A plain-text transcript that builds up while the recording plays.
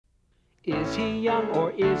Is he young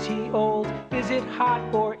or is he old? Is it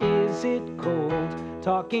hot or is it cold?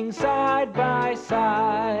 Talking side by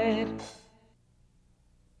side.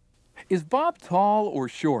 Is Bob tall or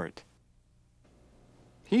short?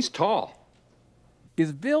 He's tall.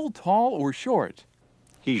 Is Bill tall or short?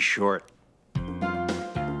 He's short.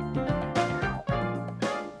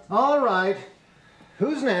 All right.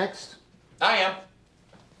 Who's next? I am.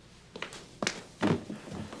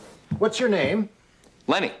 What's your name?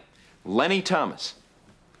 Lenny. Lenny Thomas.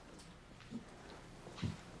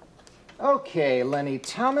 Okay, Lenny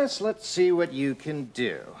Thomas, let's see what you can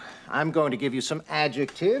do. I'm going to give you some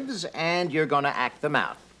adjectives, and you're going to act them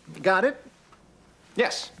out. Got it?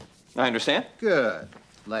 Yes, I understand. Good.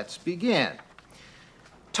 Let's begin.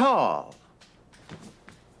 Tall.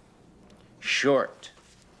 Short.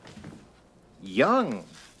 Young.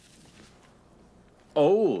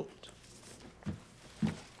 Old.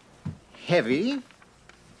 Heavy.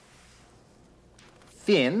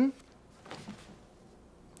 Thin.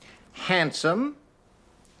 Handsome.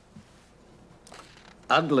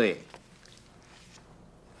 Ugly.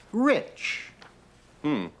 Rich.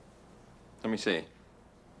 Let me see.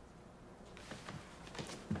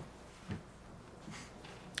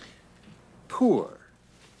 Poor.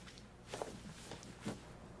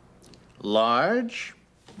 Large.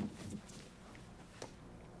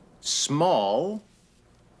 Small.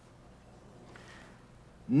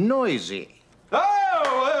 Noisy.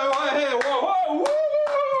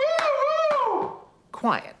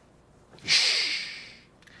 Quiet. Shh.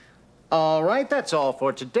 All right, that's all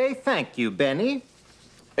for today. Thank you, Benny.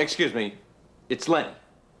 Excuse me, it's Lenny.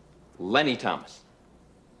 Lenny Thomas.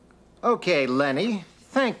 Okay, Lenny,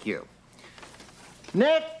 thank you.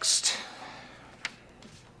 Next.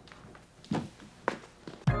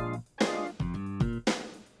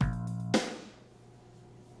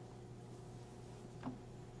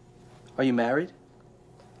 Are you married?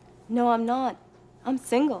 No, I'm not. I'm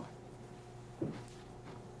single.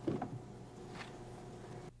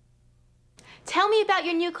 Tell me about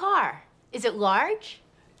your new car. Is it large?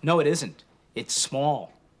 No, it isn't. It's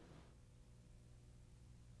small.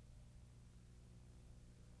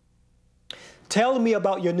 Tell me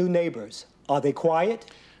about your new neighbors. Are they quiet?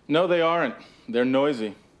 No, they aren't. They're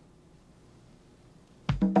noisy.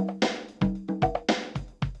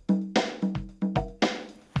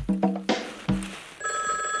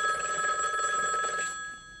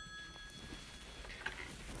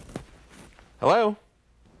 Hello?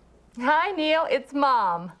 Hi, Neil. It's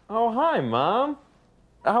Mom. Oh, hi, Mom.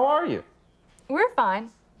 How are you? We're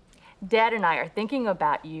fine. Dad and I are thinking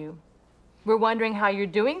about you. We're wondering how you're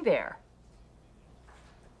doing there.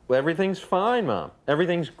 Well, everything's fine, Mom.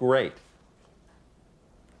 Everything's great.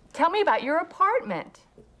 Tell me about your apartment.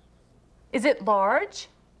 Is it large?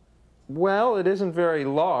 Well, it isn't very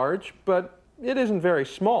large, but it isn't very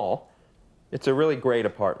small. It's a really great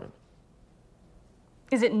apartment.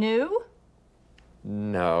 Is it new?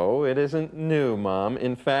 No, it isn't new, Mom.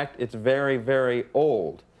 In fact, it's very, very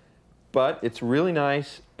old. But it's really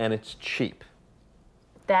nice and it's cheap.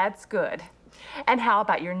 That's good. And how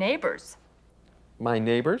about your neighbors? My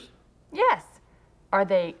neighbors? Yes. Are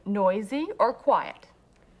they noisy or quiet?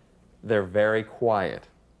 They're very quiet.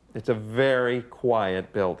 It's a very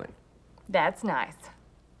quiet building. That's nice.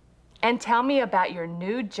 And tell me about your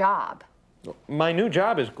new job. My new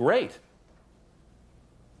job is great.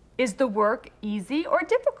 Is the work easy or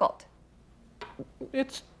difficult?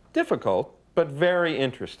 It's difficult, but very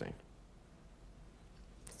interesting.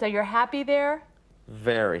 So you're happy there?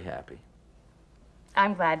 Very happy.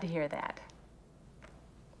 I'm glad to hear that.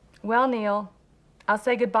 Well, Neil, I'll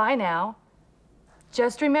say goodbye now.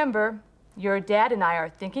 Just remember, your dad and I are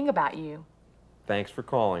thinking about you. Thanks for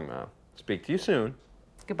calling, Mom. Speak to you soon.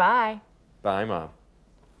 Goodbye. Bye, Mom.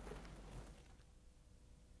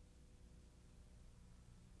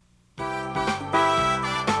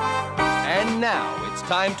 And now it's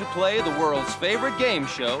time to play the world's favorite game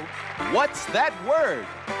show, What's That Word?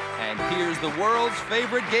 And here's the world's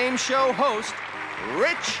favorite game show host,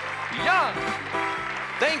 Rich Young.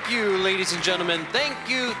 Thank you, ladies and gentlemen. Thank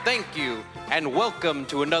you, and welcome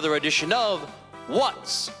to another edition of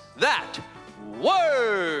What's That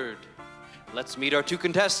Word? Let's meet our two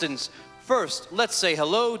contestants. First, let's say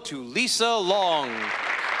hello to Lisa Long.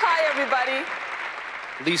 Hi, everybody.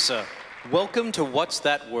 Lisa, welcome to What's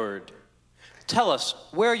That Word? Tell us,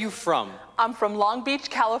 where are you from? I'm from Long Beach,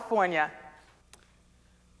 California.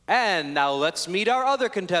 And now let's meet our other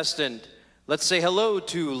contestant. Let's say hello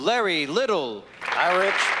to Larry Little. Hi,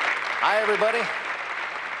 Rich. Hi, everybody.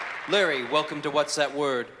 Larry, welcome to What's That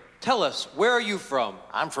Word? Tell us, where are you from?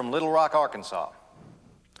 I'm from Little Rock, Arkansas.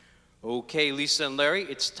 Okay, Lisa and Larry,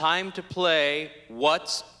 it's time to play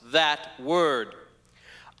What's That Word?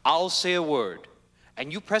 I'll say a word,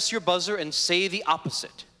 and you press your buzzer and say the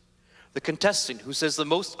opposite. The contestant who says the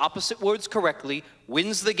most opposite words correctly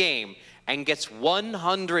wins the game and gets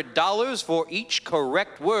 $100 for each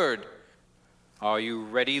correct word. Are you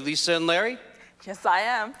ready, Lisa and Larry? Yes, I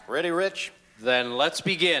am. Ready, Rich? Then let's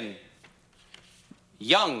begin.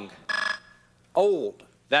 Young. Old.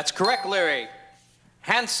 That's correct, Larry.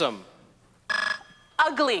 Handsome.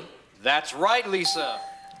 Ugly. That's right, Lisa.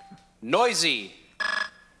 Noisy.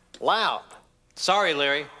 Loud. Sorry,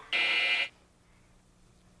 Larry.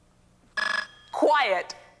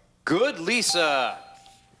 Quiet. Good, Lisa.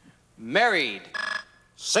 Married.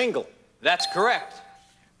 Single. That's correct.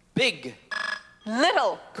 Big.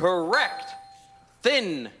 Little. Correct.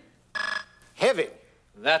 Thin. Heavy.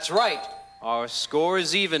 That's right. Our score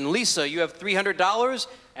is even. Lisa, you have $300,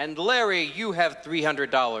 and Larry, you have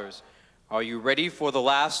 $300. Are you ready for the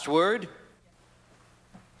last word?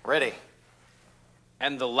 Ready.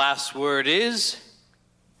 And the last word is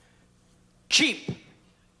cheap.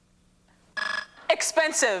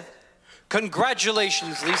 Expensive.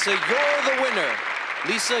 Congratulations, Lisa. You're the winner.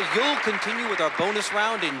 Lisa, you'll continue with our bonus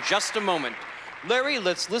round in just a moment. Larry,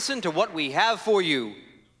 let's listen to what we have for you.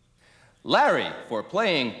 Larry, for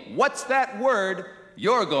playing What's That Word,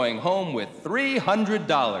 you're going home with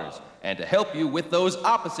 $300. And to help you with those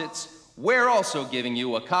opposites, we're also giving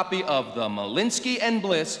you a copy of the Malinsky and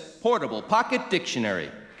Bliss Portable Pocket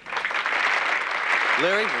Dictionary.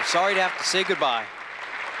 Larry, we're sorry to have to say goodbye.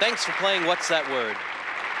 Thanks for playing What's That Word?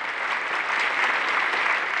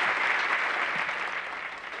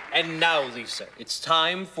 And now, Lisa, it's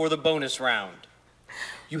time for the bonus round.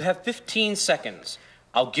 You have 15 seconds.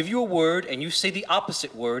 I'll give you a word, and you say the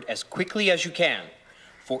opposite word as quickly as you can.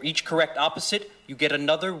 For each correct opposite, you get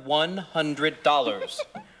another $100.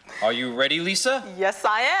 Are you ready, Lisa? Yes,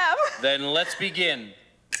 I am. Then let's begin.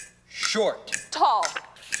 Short. Tall.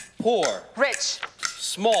 Poor. Rich.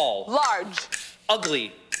 Small. Large.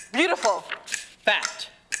 Ugly. Beautiful. Fat.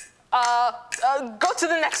 Go to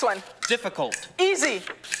the next one. Difficult. Easy.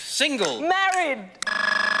 Single. Married.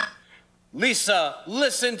 Lisa,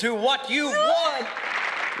 listen to what you've won.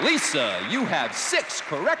 Lisa, you have 6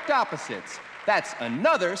 correct opposites. That's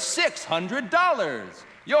another $600.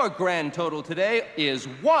 Your grand total today is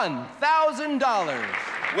 $1,000.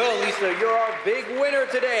 Well, Lisa, you're our big winner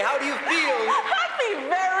today. How do you feel? Happy,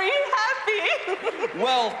 very happy.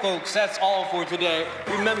 Well, folks, that's all for today.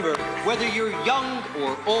 Remember, whether you're young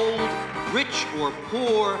or old, rich or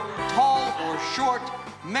poor, tall or short,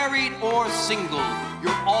 married or single,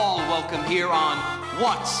 you're all welcome here on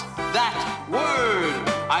What's That Word?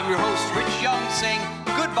 I'm your host, Rich Young, saying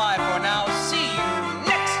goodbye for now. See you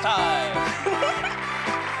next time.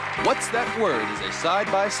 What's That Word is a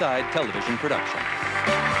side-by-side television production.